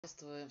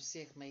Приветствую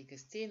всех моих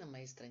гостей на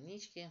моей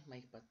страничке,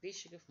 моих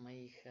подписчиков,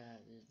 моих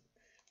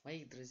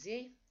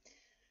друзей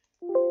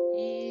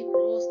и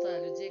просто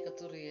людей,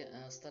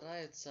 которые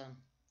стараются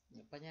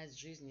понять в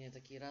жизни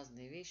такие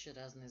разные вещи,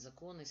 разные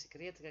законы,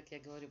 секреты, как я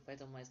говорю,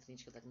 поэтому моя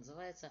страничка так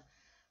называется.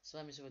 С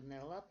вами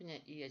сегодня Лапня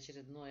и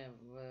очередное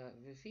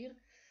в эфир.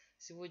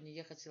 Сегодня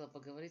я хотела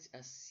поговорить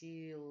о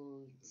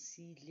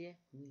силе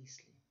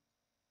мысли.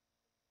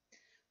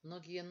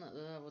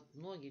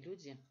 Многие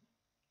люди,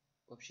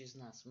 вообще из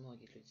нас,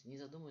 многие люди, не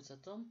задумываются о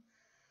том,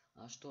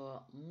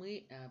 что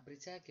мы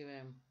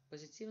притягиваем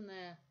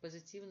позитивное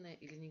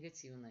или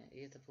негативное.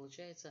 И это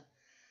получается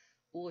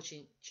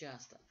очень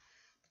часто.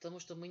 Потому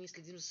что мы не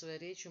следим за своей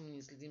речью, мы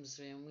не следим за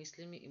своими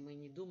мыслями, и мы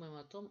не думаем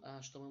о том,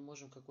 что мы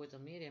можем в какой-то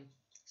мере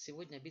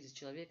сегодня обидеть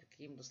человека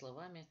какими-то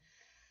словами,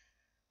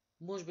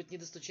 может быть, не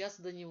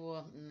достучаться до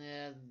него,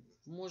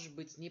 может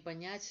быть, не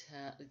понять.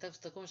 И так, в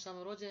таком же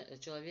самом роде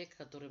человек, о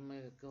котором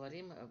мы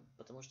говорим,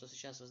 потому что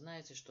сейчас вы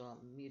знаете, что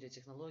в мире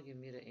технологий, в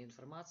мире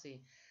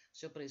информации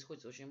все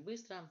происходит очень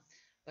быстро,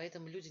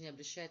 поэтому люди не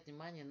обращают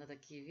внимания на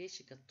такие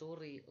вещи,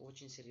 которые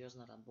очень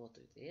серьезно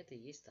работают. И это и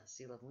есть та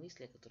сила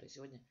мысли, о которой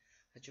сегодня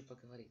хочу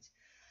поговорить.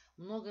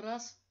 Много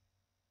раз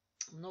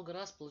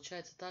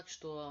получается так,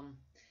 что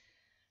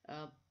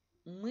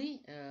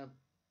мы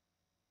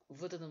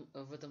в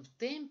этом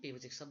темпе, в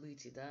этих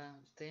событий, да,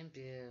 в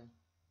темпе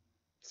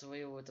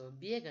своего этого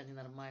бега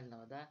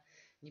ненормального, да,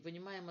 не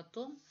понимаем о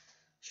том,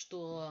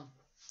 что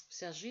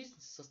вся жизнь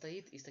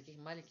состоит из таких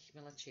маленьких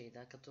мелочей,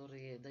 да,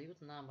 которые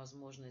дают нам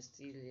возможность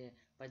или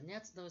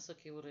подняться на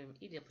высокий уровень,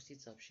 или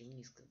опуститься вообще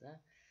низко,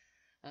 да.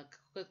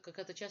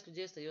 Какая-то часть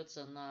людей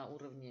остается на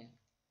уровне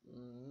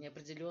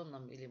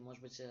неопределенном или,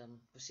 может быть,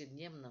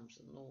 повседневном,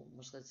 ну,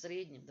 можно сказать,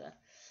 среднем, да.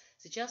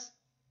 Сейчас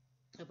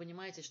вы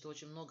понимаете, что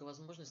очень много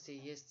возможностей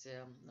есть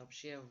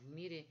вообще в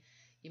мире,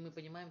 и мы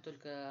понимаем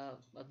только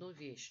одну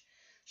вещь,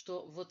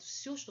 что вот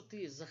все, что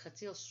ты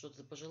захотел, что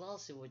ты пожелал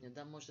сегодня,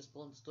 да, может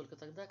исполниться только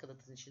тогда, когда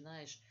ты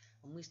начинаешь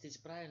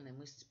мыслить правильно и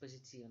мыслить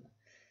позитивно.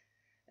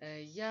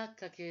 Я,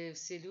 как и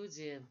все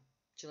люди,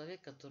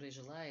 человек, который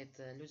желает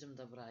людям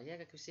добра. Я,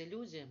 как и все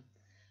люди,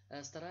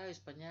 стараюсь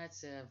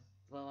понять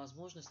по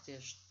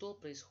возможности, что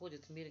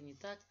происходит в мире не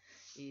так,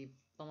 и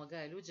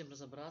помогаю людям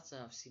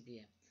разобраться в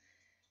себе.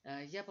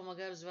 Я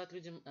помогаю развивать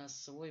людям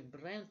свой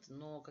бренд,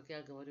 но, как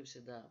я говорю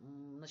всегда,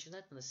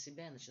 начинать надо с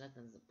себя и начинать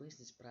надо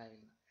мыслить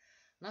правильно.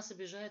 Нас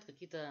обижают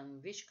какие-то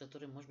вещи,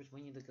 которые, может быть, мы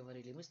не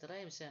договорили. Мы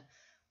стараемся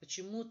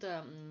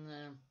почему-то,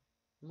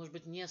 может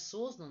быть,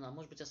 неосознанно, а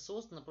может быть,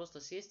 осознанно просто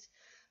сесть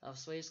в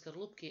своей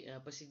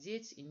скорлупке,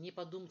 посидеть и не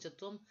подумать о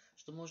том,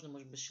 что можно,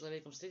 может быть, с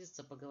человеком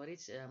встретиться,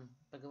 поговорить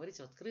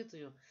в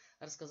открытую,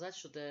 рассказать,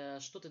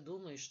 что ты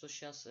думаешь, что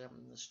сейчас,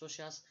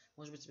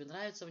 может быть, тебе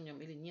нравится в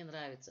нем или не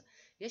нравится.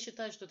 Я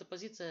считаю, что это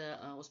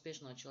позиция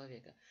успешного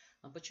человека.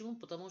 Почему?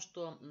 Потому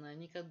что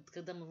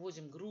когда мы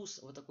возим груз,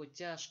 вот такой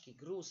тяжкий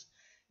груз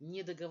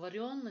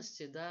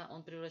недоговоренности, да,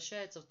 он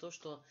превращается в то,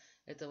 что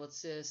эта вот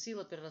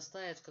сила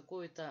перерастает в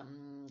какой-то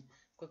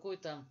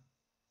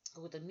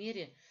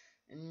мере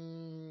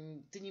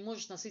ты не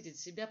можешь насытить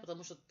себя,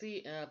 потому что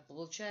ты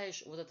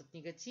получаешь вот этот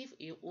негатив,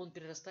 и он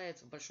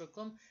перерастает в большой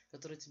ком,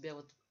 который тебя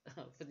вот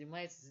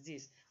поднимается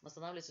здесь. Он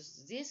останавливается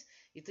здесь,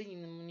 и ты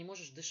не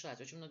можешь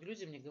дышать. Очень много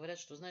людей мне говорят,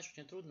 что, знаешь,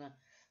 очень трудно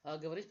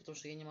говорить, потому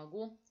что я не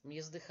могу,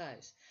 я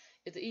задыхаюсь.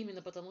 Это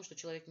именно потому, что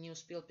человек не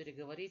успел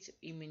переговорить,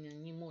 именно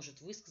не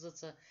может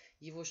высказаться,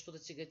 его что-то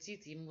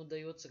тяготит, ему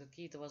даются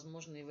какие-то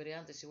возможные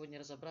варианты сегодня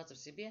разобраться в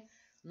себе,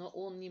 но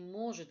он не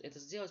может это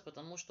сделать,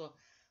 потому что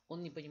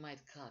он не понимает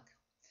как.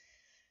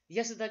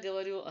 Я всегда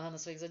говорю на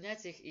своих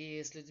занятиях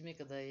и с людьми,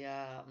 когда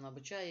я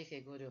обучаю их,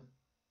 я говорю,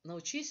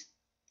 научись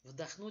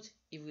вдохнуть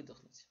и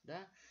выдохнуть.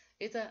 Да?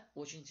 Это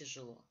очень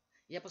тяжело.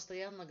 Я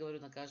постоянно говорю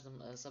на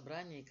каждом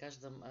собрании,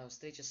 каждом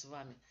встрече с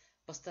вами,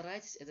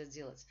 постарайтесь это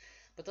делать.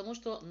 Потому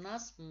что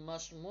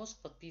наш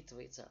мозг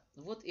подпитывается.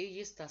 Вот и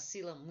есть та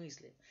сила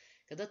мысли.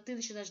 Когда ты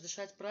начинаешь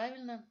дышать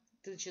правильно,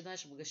 ты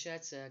начинаешь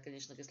обогащать,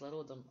 конечно,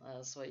 кислородом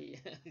свои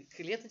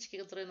клеточки,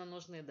 которые нам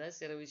нужны, да,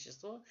 серое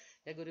вещество.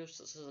 Я говорю,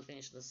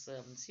 конечно,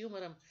 с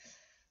юмором.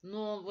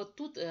 Но вот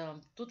тут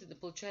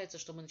получается,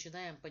 что мы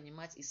начинаем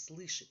понимать и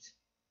слышать.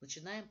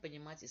 Начинаем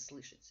понимать и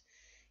слышать.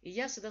 И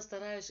я всегда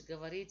стараюсь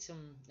говорить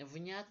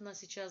внятно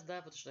сейчас,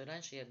 да, потому что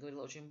раньше я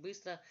говорила очень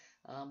быстро,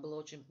 была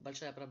очень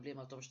большая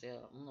проблема в том, что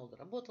я много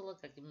работала,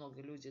 как и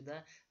много людей,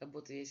 да,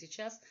 работаю я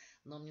сейчас,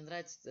 но мне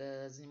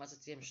нравится заниматься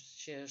тем,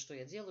 что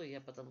я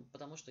делаю,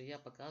 потому что я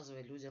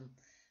показываю людям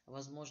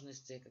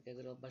возможности, как я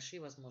говорила, большие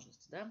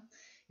возможности, да.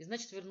 И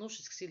значит,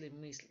 вернувшись к силе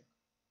мысли,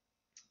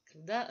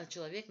 когда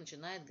человек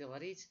начинает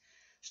говорить,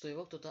 что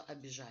его кто-то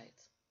обижает,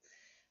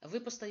 вы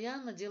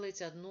постоянно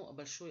делаете одну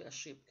большую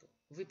ошибку.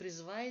 Вы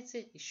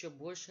призываете еще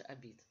больше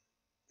обид.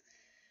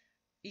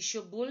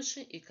 Еще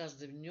больше, и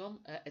каждым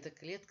днем эта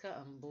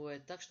клетка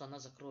бывает так, что она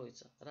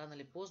закроется. Рано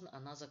или поздно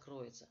она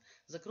закроется.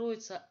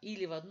 Закроется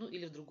или в одну,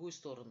 или в другую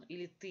сторону.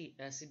 Или ты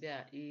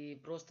себя и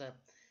просто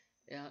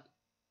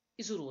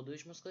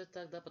изуродуешь, можно сказать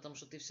так, да, потому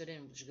что ты все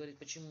время будешь говорить,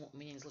 почему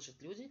меня не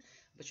слышат люди,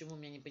 почему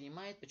меня не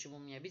понимают, почему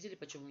меня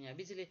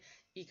обидели.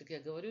 И, как я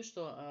говорю,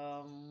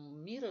 что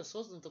мир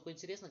создан такой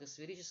интересно, как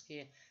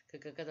сферический,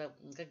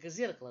 как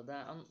зеркало,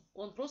 да,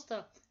 он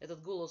просто,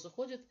 этот голос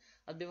уходит,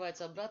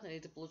 отбивается обратно, и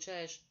ты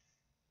получаешь,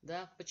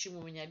 да,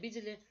 почему меня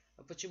обидели,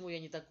 почему я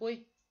не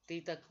такой, ты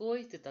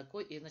такой,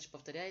 и, значит,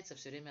 повторяется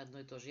все время одно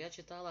и то же. Я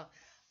читала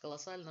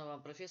колоссального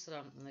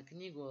профессора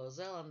книгу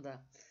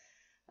Зеланда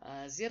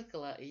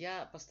 «Зеркало».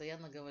 Я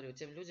постоянно говорю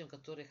тем людям,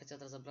 которые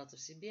хотят разобраться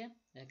в себе.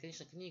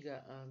 Конечно,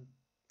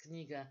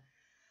 книга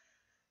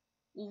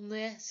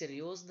умная,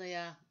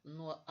 серьезная,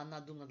 но она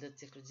думана для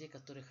тех людей,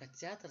 которые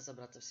хотят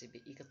разобраться в себе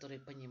и которые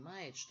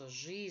понимают, что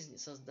жизнь,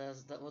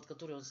 вот,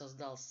 которую он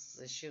создал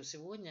еще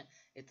сегодня,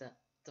 это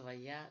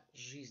твоя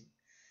жизнь.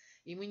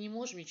 И мы не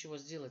можем ничего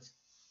сделать.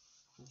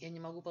 Я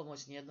не могу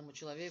помочь ни одному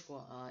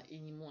человеку, и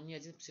ни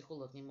один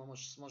психолог не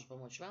сможет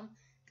помочь вам,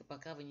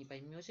 пока вы не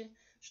поймете,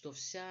 что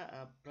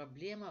вся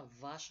проблема в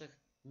ваших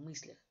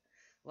мыслях.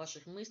 В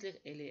ваших мыслях,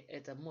 или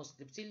это мозг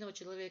рептильного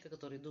человека,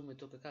 который думает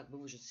только, как бы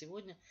выжить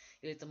сегодня,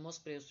 или это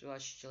мозг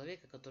преуспевающего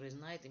человека, который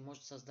знает и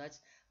может создать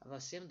во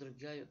всем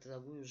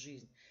другую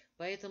жизнь.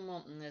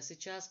 Поэтому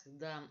сейчас,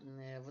 когда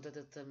вот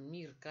этот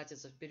мир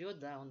катится вперед,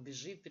 да, он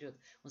бежит вперед,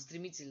 он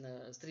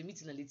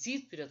стремительно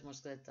летит вперед, можно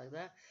сказать так,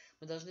 да,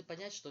 мы должны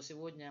понять, что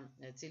сегодня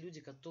те люди,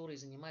 которые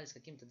занимались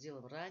каким-то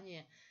делом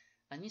ранее,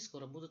 они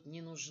скоро будут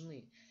не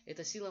нужны.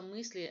 Эта сила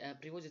мысли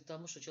приводит к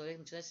тому, что человек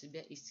начинает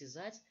себя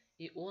истязать,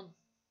 и он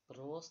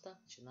просто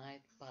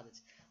начинает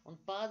падать. Он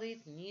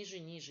падает ниже.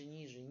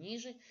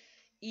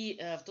 И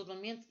в тот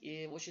момент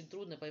очень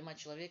трудно поймать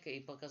человека и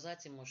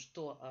показать ему,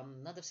 что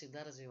надо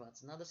всегда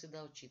развиваться, надо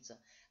всегда учиться.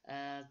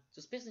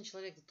 Успешный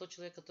человек – это тот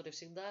человек, который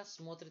всегда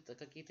смотрит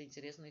какие-то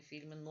интересные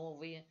фильмы,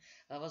 новые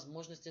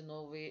возможности,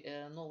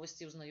 новые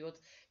новости узнает.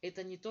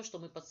 Это не то, что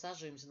мы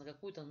подсаживаемся на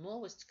какую-то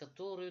новость,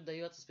 которую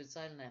дается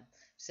специальная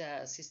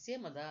вся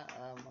система, да,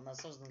 она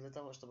создана для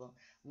того, чтобы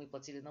мы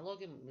платили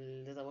налоги,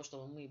 для того,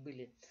 чтобы мы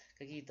были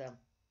какие-то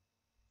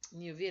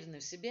неуверены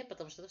в себе,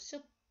 потому что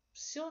это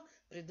все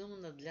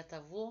придумано для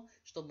того,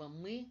 чтобы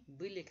мы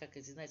были, как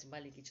эти, знаете,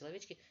 маленькие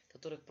человечки,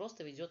 которых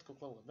просто ведет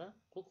кукловод, да,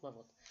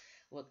 кукловод.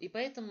 Вот. И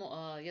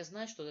поэтому я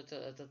знаю, что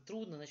это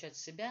трудно начать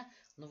с себя,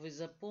 но вы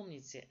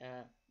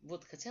запомните,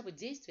 вот хотя бы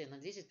действие на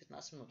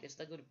 10-15 минут. Я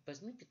всегда говорю,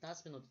 возьми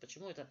 15 минут.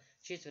 Почему это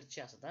четверть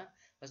часа, да?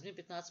 Возьми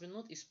 15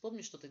 минут и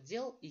вспомни, что ты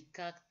делал и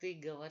как ты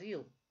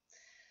говорил.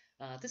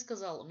 Ты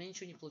сказал, у меня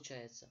ничего не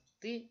получается.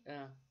 И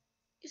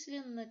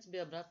Вселенная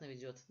тебе обратно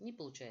ведет. Не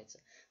получается.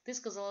 Ты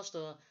сказала,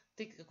 что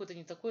ты какой-то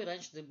не такой,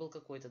 раньше ты был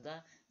какой-то,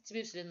 да?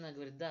 Тебе Вселенная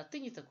говорит, да, ты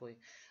не такой.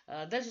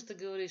 Дальше ты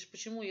говоришь,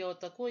 почему я вот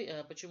такой,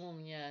 почему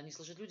меня не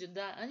слышат люди?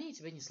 Да, они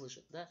тебя не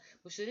слышат, да?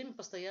 Вы все время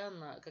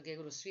постоянно, как я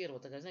говорю, сфера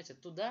вот такая, знаете,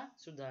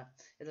 туда-сюда.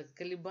 Это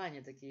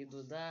колебания такие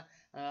идут, да?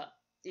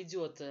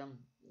 Идет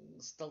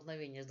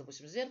столкновение,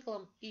 допустим, с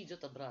зеркалом и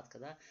идет обратка,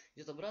 да?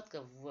 Идет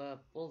обратка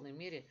в полной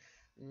мере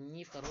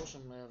не в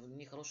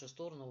хорошую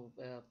сторону,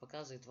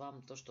 показывает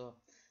вам то, что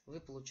вы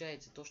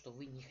получаете то, что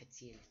вы не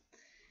хотели.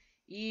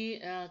 И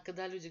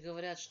когда люди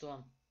говорят,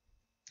 что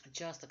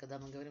часто, когда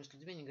мы говорим с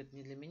людьми, они говорят,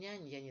 не для меня,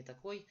 я не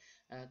такой,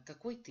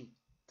 какой ты?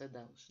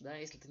 Тогда уж, да,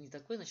 если ты не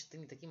такой, значит, ты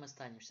не таким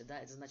останешься,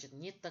 да, это значит,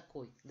 не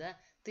такой, да,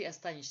 ты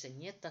останешься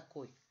не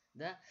такой,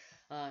 да,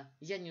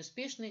 я не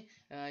успешный,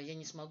 я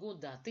не смогу,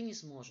 да, ты не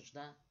сможешь,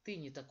 да, ты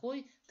не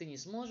такой, ты не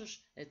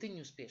сможешь, ты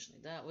не успешный,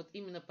 да, вот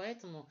именно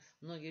поэтому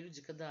многие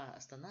люди, когда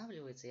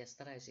останавливаются, я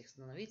стараюсь их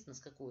остановить, на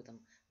скаку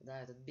там,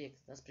 да, этот бег,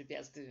 да, с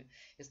препятствиями,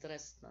 я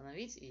стараюсь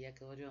остановить, и я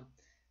говорю,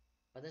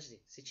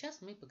 подожди, сейчас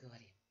мы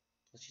поговорим,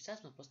 вот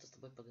сейчас мы просто с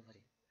тобой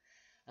поговорим.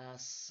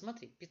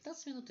 Смотри,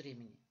 15 минут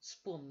времени.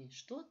 Вспомни,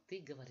 что ты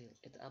говорил.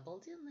 Это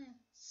обалденная,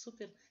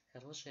 супер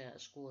хорошая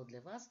школа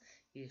для вас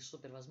и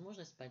супер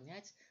возможность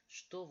понять,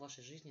 что в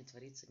вашей жизни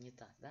творится не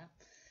так.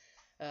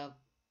 Да?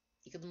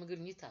 И когда мы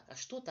говорим не так, а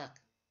что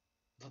так?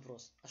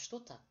 Вопрос, а что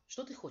так?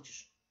 Что ты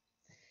хочешь?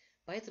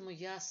 Поэтому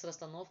я с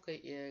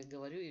расстановкой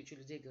говорю и учу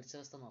людей говорить с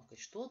расстановкой.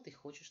 Что ты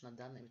хочешь на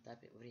данном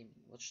этапе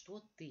времени? Вот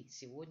что ты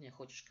сегодня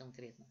хочешь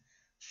конкретно?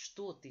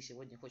 Что ты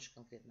сегодня хочешь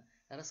конкретно?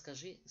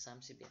 Расскажи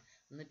сам себе.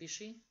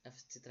 Напиши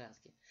в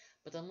тетрадке.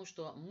 Потому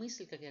что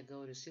мысль, как я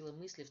говорю, сила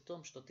мысли в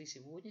том, что ты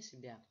сегодня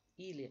себя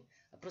или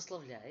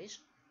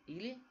прославляешь,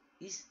 или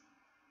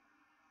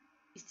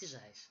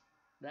истяжаешь.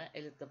 Да?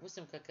 Или,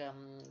 допустим, как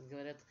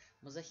говорят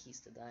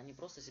мазохисты, да, они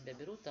просто себя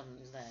берут, там,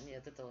 не знаю, они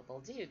от этого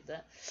балдеют,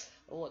 да,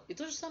 вот. И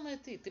то же самое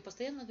ты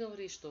постоянно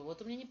говоришь, что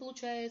вот у меня не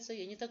получается,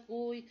 я не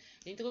такой,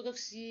 как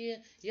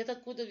все, я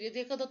такой,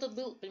 я когда-то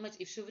был, понимаете,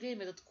 и все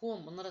время этот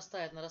ком, он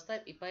нарастает,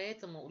 и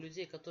поэтому у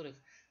людей, которых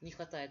не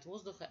хватает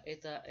воздуха,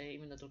 это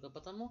именно только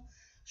потому,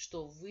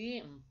 что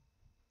вы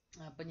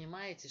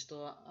понимаете,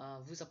 что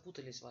вы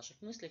запутались в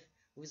ваших мыслях,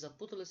 вы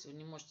запутались, вы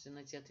не можете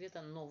найти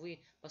ответа, но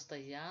вы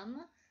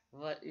постоянно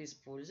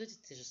используйте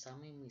те же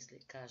самые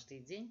мысли. Каждый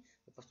день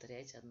вы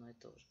повторяете одно и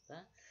то же.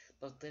 Да?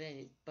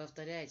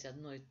 Повторяете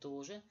одно и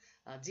то же,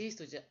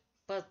 действуйте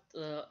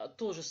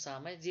то же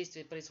самое,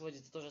 действие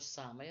происходит то же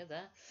самое,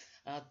 да,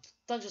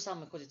 так же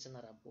самое ходите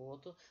на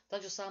работу,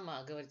 так же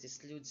самое говорите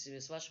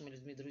с вашими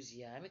людьми,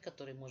 друзьями,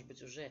 которые, может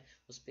быть, уже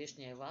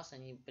успешнее вас,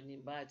 они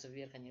поднимаются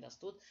вверх, они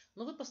растут,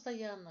 но вы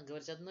постоянно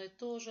говорите одно и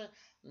то же,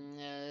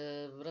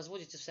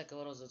 разводите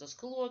всякого рода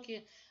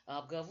склоки,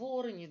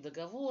 обговоры,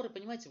 недоговоры,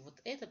 понимаете, вот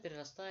это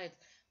перерастает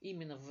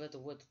именно в эту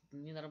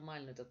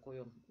ненормальную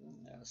такую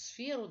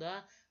сферу,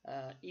 да,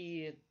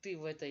 и ты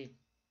в этой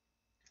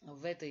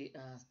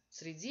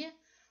среде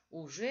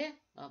уже,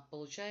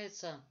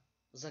 получается,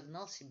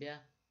 загнал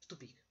себя в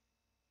тупик.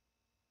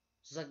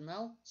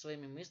 Загнал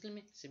своими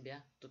мыслями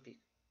себя в тупик.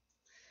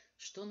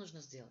 Что нужно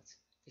сделать?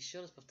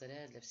 Еще раз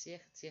повторяю для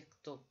всех тех,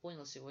 кто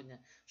понял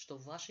сегодня, что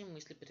ваши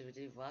мысли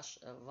привели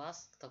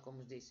вас к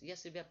такому действию. Я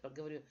себя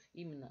говорю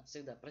именно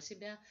всегда про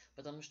себя,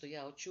 потому что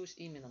я учусь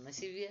именно на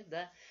себе,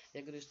 да.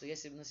 Я говорю, что я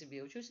на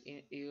себе учусь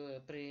и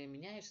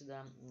применяю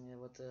всегда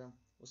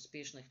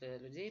успешных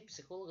людей,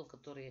 психологов,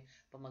 которые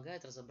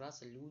помогают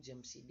разобраться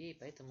людям, себе, и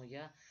поэтому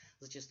я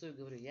зачастую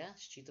говорю, я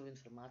считываю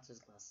информацию из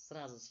глаз.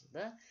 Сразу же,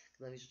 да,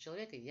 когда вижу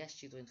человека, я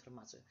считываю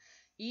информацию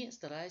и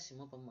стараюсь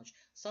ему помочь.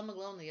 Самое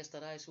главное, я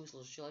стараюсь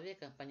выслушать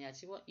человека,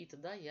 понять его, и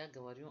тогда я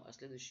говорю о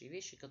следующие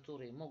вещи,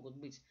 которые могут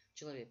быть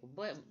человеку,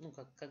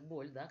 как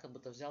боль, да, как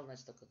будто взял,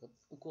 значит, как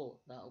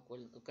укол, да,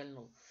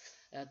 укольнул.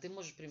 Ты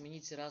можешь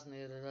применить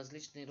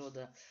различные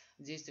рода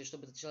действия,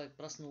 чтобы этот человек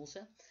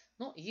проснулся.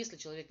 Но если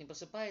человек не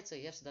просыпается,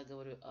 я всегда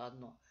говорю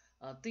одно.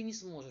 Ты не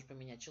сможешь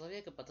поменять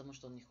человека, потому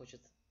что он не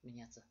хочет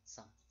меняться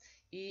сам.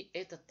 И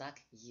это так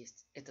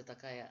есть. Это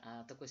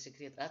такой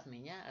секрет от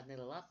меня, от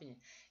Нелли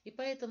Лапини. И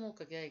поэтому,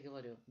 как я и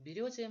говорю,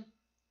 берете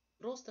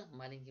просто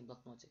маленький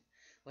блокнотик.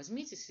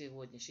 Возьмите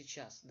сегодня,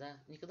 сейчас,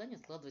 да, никогда не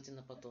откладывайте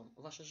на потом.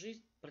 Ваша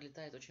жизнь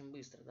пролетает очень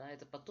быстро, да,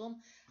 это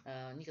потом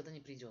никогда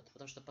не придет,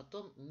 потому что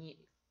потом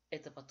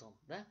это потом,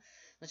 да.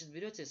 Значит,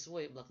 берете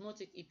свой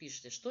блокнотик и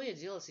пишите, что я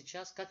делал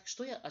сейчас,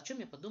 о чем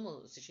я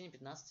подумал в течение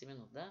 15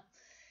 минут, да.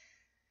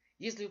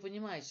 Если вы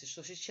понимаете,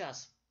 что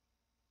сейчас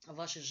в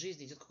вашей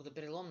жизни идет какой-то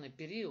переломный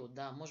период,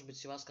 да, может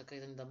быть, у вас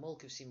какая-то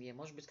недомолвка в семье,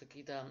 может быть,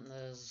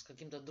 с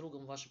каким-то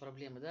другом ваши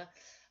проблемы, да,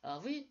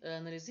 вы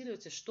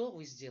анализируете, что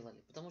вы сделали,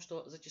 потому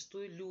что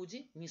зачастую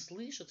люди не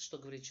слышат, что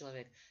говорит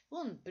человек,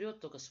 он прет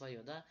только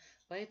свое, да,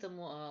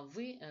 поэтому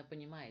вы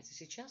понимаете,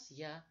 сейчас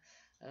я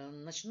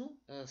начну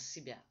с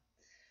себя.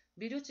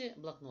 Берете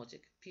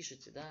блокнотик,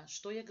 пишите, да,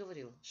 что я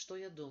говорил, что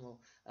я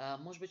думал,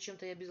 может быть,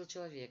 чем-то я обидел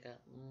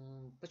человека,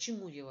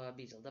 почему я его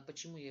обидел, да,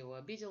 почему я его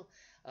обидел,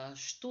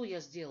 что я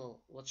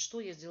сделал, что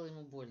я сделал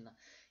ему больно.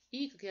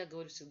 И, как я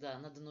говорю всегда,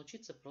 надо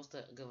научиться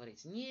просто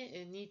говорить.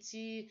 Не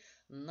идти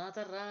на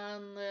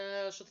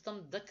таран, что-то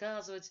там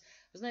доказывать.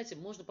 Вы знаете,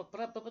 можно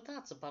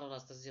попытаться пару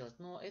раз это сделать,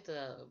 но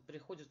это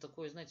переходит в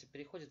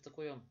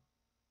такую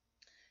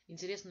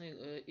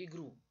интересную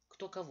игру.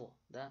 Кто кого,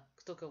 да,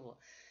 кто кого.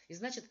 И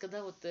значит,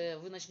 когда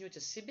вы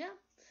начнете с себя,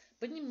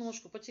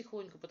 понемножку,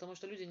 потихоньку, потому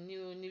что люди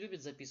не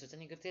любят записывать,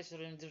 они говорят, я все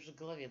время держу в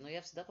голове, но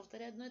я всегда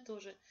повторяю одно и то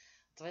же.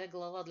 Твоя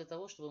голова для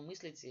того, чтобы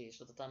мыслить и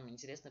что-то там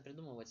интересное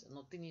придумывать,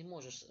 но ты не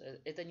можешь,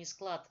 это не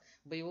склад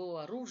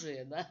боевого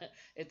оружия, да,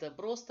 это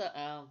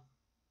просто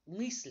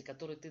мысль,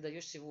 которую ты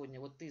даешь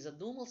сегодня. Вот ты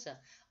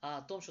задумался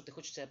о том, что ты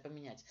хочешь себя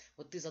поменять.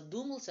 Вот ты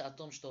задумался о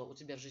том, что у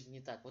тебя в жизни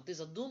не так. Вот ты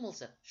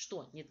задумался,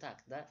 что не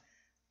так, да?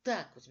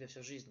 Так у тебя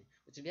все в жизни.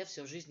 У тебя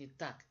все в жизни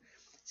так.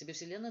 Тебе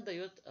Вселенная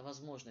дает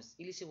возможность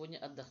или сегодня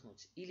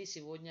отдохнуть, или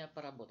сегодня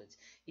поработать,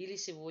 или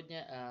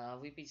сегодня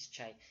выпить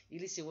чай,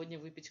 или сегодня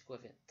выпить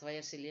кофе.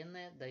 Твоя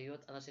Вселенная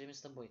дает, она все время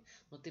с тобой.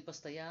 Но ты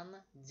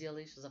постоянно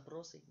делаешь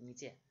запросы не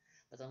те,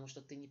 потому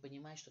что ты не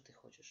понимаешь, что ты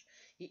хочешь.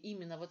 И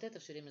именно вот это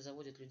все время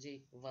заводит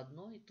людей в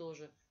одно и то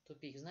же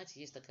тупик. Знаете,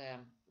 есть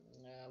такая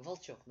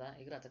волчок, да,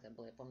 игра такая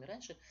была, я помню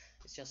раньше,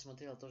 сейчас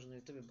смотрела тоже на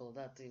ютубе было,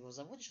 да, ты его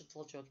заводишь, этот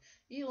волчок,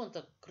 и он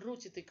так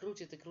крутит и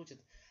крутит и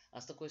крутит,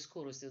 с такой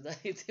скоростью, да,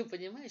 и ты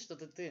понимаешь, что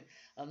ты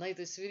на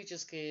этой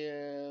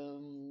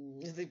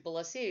сферической этой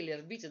полосе или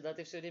орбите, да,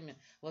 ты все время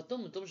в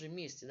одном и том же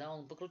месте, да,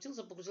 он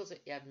покрутился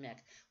и обмяк.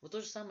 Вот то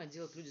же самое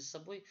делают люди с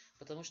собой,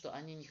 потому что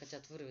они не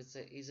хотят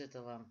вырваться из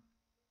этого,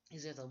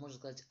 можно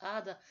сказать,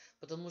 ада,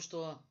 потому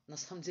что на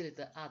самом деле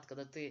это ад,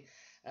 когда ты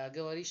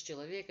говоришь с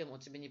человеком, он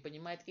тебя не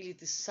понимает, или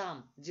ты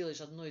сам делаешь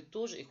одно и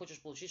то же и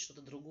хочешь получить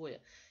что-то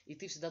другое. И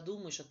ты всегда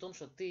думаешь о том,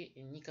 что ты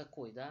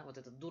никакой, да, вот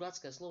это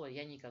дурацкое слово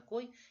 «я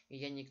никакой», и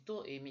 «я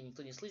никто», и «меня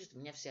никто не слышит»,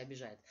 меня все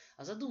обижают.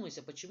 А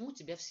задумайся, почему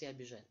тебя все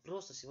обижают.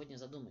 Просто сегодня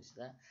задумайся,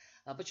 да.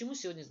 А почему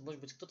сегодня, может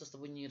быть, кто-то с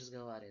тобой не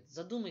разговаривает.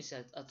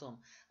 Задумайся о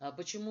том,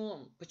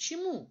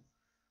 почему,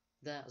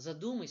 да,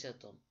 задумайся о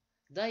том.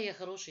 Да, я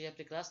хороший, я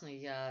прекрасный,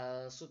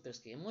 я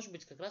суперский. И, может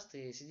быть, как раз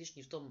ты сидишь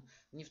не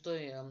в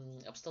той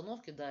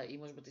обстановке, да, и,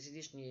 может быть, ты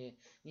сидишь не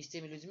с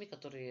теми людьми,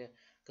 которые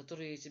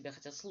тебя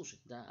хотят слушать,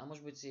 да, а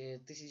может быть,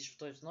 ты сидишь в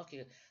той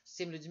обстановке с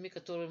теми людьми,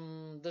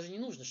 которым даже не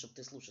нужно, чтобы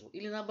ты слушал.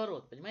 Или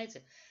наоборот,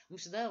 понимаете? Мы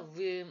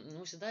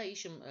всегда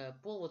ищем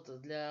повод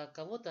для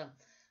кого-то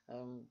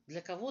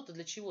для кого-то,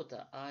 для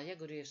чего-то. А я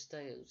говорю, я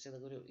всегда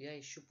говорю, я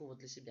ищу повод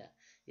для себя.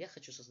 Я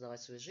хочу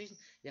создавать свою жизнь,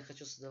 я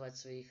хочу создавать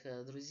своих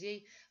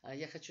друзей,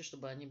 я хочу,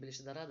 чтобы они были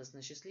всегда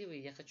радостны,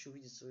 счастливые, я хочу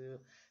видеть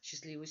свою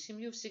счастливую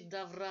семью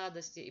всегда в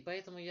радости. И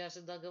поэтому я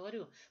всегда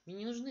говорю, мне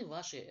не нужны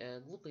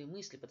ваши глупые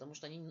мысли, потому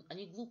что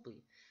они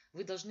глупые.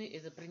 Вы должны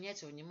это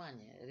принять во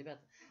внимание.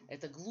 Ребята,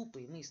 это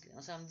глупые мысли,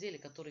 на самом деле,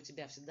 которые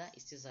тебя всегда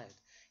истязают.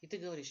 И ты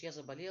говоришь, я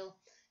заболел,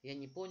 я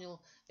не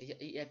понял,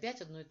 и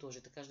опять одно и то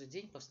же. Ты каждый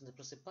день постоянно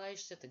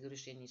просыпаешься, ты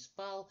говоришь, я не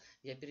спал,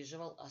 я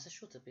переживал. А за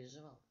что ты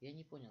переживал? Я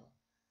не поняла.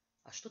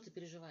 А что ты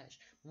переживаешь?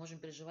 Мы можем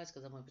переживать,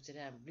 когда мы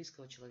потеряем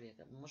близкого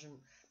человека. Мы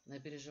можем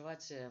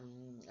переживать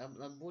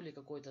от боли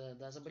какой-то,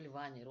 да,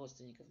 заболеваний,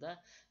 родственников,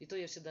 да. И то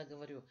я всегда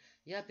говорю,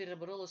 я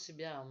переборола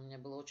себя, у меня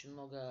было очень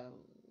много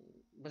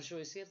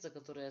большое сердце,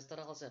 которое я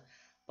старался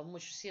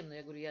помочь всем, но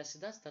я говорю, я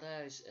всегда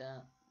стараюсь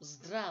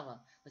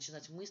здраво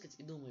начинать мыслить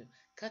и думаю,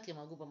 как я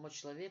могу помочь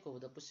человеку,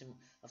 вот, допустим,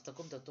 в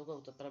таком-то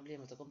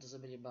проблеме, в таком-то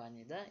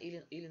заболевании, да,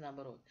 или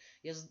наоборот.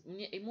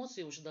 Мне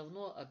эмоции уже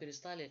давно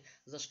перестали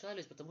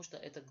зашкаливать, потому что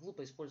это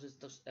глупо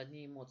использовать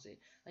одни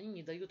эмоции. Они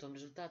не дают вам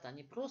результата,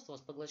 они просто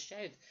вас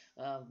поглощают,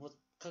 вот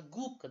как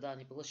губка, да,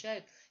 они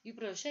поглощают и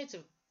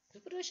превращаются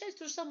в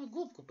ту же самую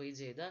губку, по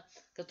идее, да,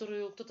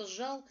 которую кто-то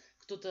сжал,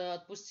 кто-то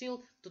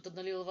отпустил, кто-то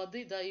налил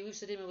воды, да, и вы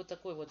все время вот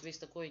такой вот, весь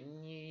такой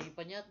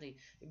непонятный,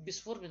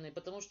 бесформенный,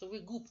 потому что вы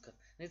губка.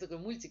 Это такой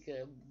мультик,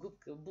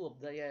 губка Боб,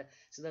 да, я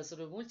всегда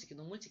смотрю мультики,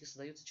 но мультики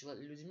создаются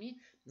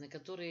людьми,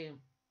 которые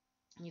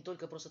не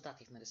только просто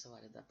так их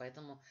нарисовали, да,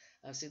 поэтому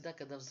всегда,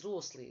 когда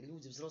взрослые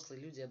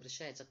люди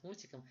обращаются к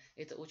мультикам,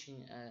 это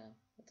очень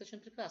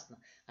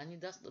прекрасно. Они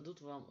дадут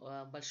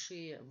вам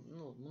большие,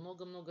 ну,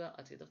 много-много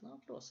ответов на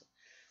вопросы.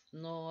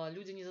 Но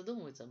люди не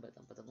задумываются об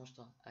этом, потому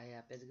что, а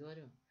я опять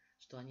говорю,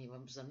 что они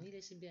возомнили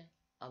о себе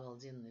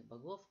обалденных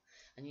богов,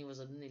 они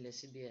возомнили о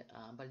себе,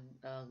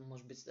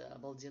 может быть,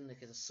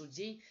 обалденных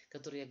судей,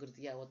 которые говорят,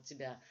 я вот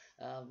тебя,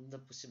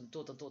 допустим,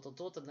 то-то, то-то,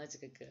 то-то, знаете,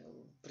 как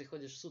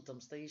приходишь в суд, там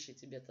стоишь и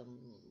тебе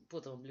там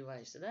потом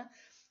обливаешься, да?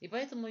 И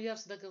поэтому я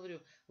всегда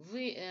говорю,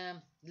 вы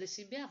для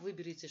себя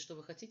выберите, что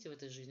вы хотите в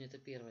этой жизни, это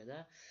первое,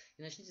 да,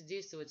 и начните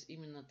действовать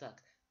именно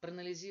так.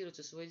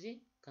 Проанализируйте свой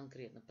день,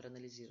 конкретно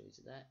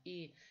проанализируйте, да,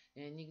 и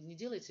не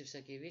делайте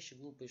всякие вещи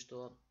глупые,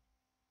 что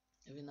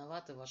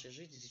виноваты в вашей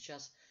жизни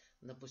сейчас,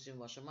 допустим,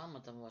 ваша мама,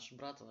 там, ваш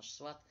брат, ваш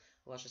сват,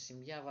 ваша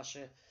семья,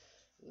 ваша,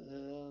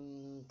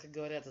 как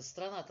говорят,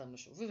 страна, там,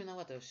 вы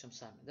виноваты во всем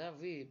сами, да,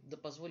 вы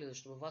позволили,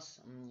 чтобы вас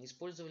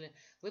использовали,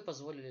 вы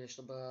позволили,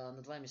 чтобы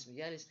над вами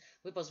смеялись,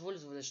 вы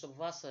позволили, чтобы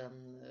вас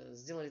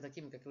сделали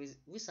такими, как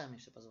вы сами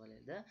все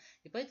позволяли, да,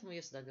 и поэтому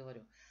я всегда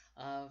говорю,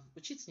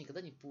 учиться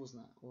никогда не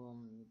поздно,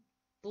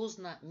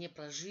 поздно не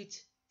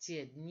прожить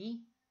те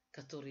дни,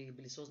 которые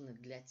были созданы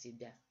для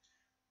тебя.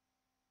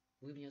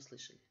 Вы меня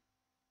услышали.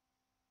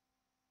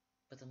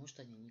 Потому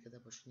что они никогда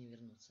больше не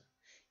вернутся.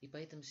 И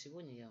поэтому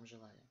сегодня я вам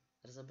желаю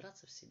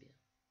разобраться в себе,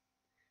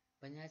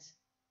 понять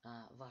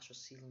вашу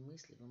силу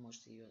мысли, вы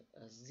можете ее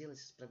сделать,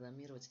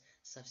 спрограммировать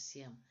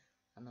совсем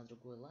на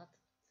другой лад,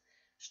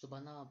 чтобы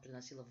она вам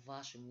приносила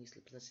ваши мысли,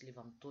 приносили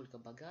вам только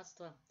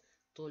богатство,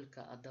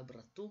 только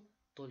доброту,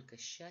 только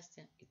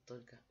счастье и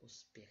только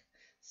успех.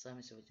 С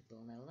вами сегодня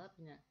был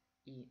Лапня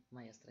и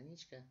моя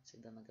страничка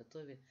всегда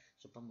наготове,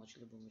 чтобы помочь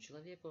любому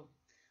человеку.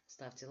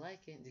 Ставьте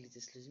лайки,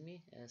 делитесь с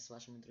людьми, с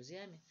вашими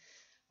друзьями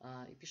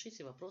и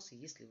пишите вопросы,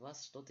 если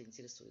вас что-то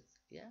интересует.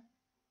 Я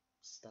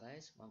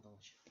стараюсь вам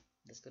помочь.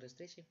 До скорой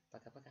встречи.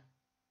 Пока-пока.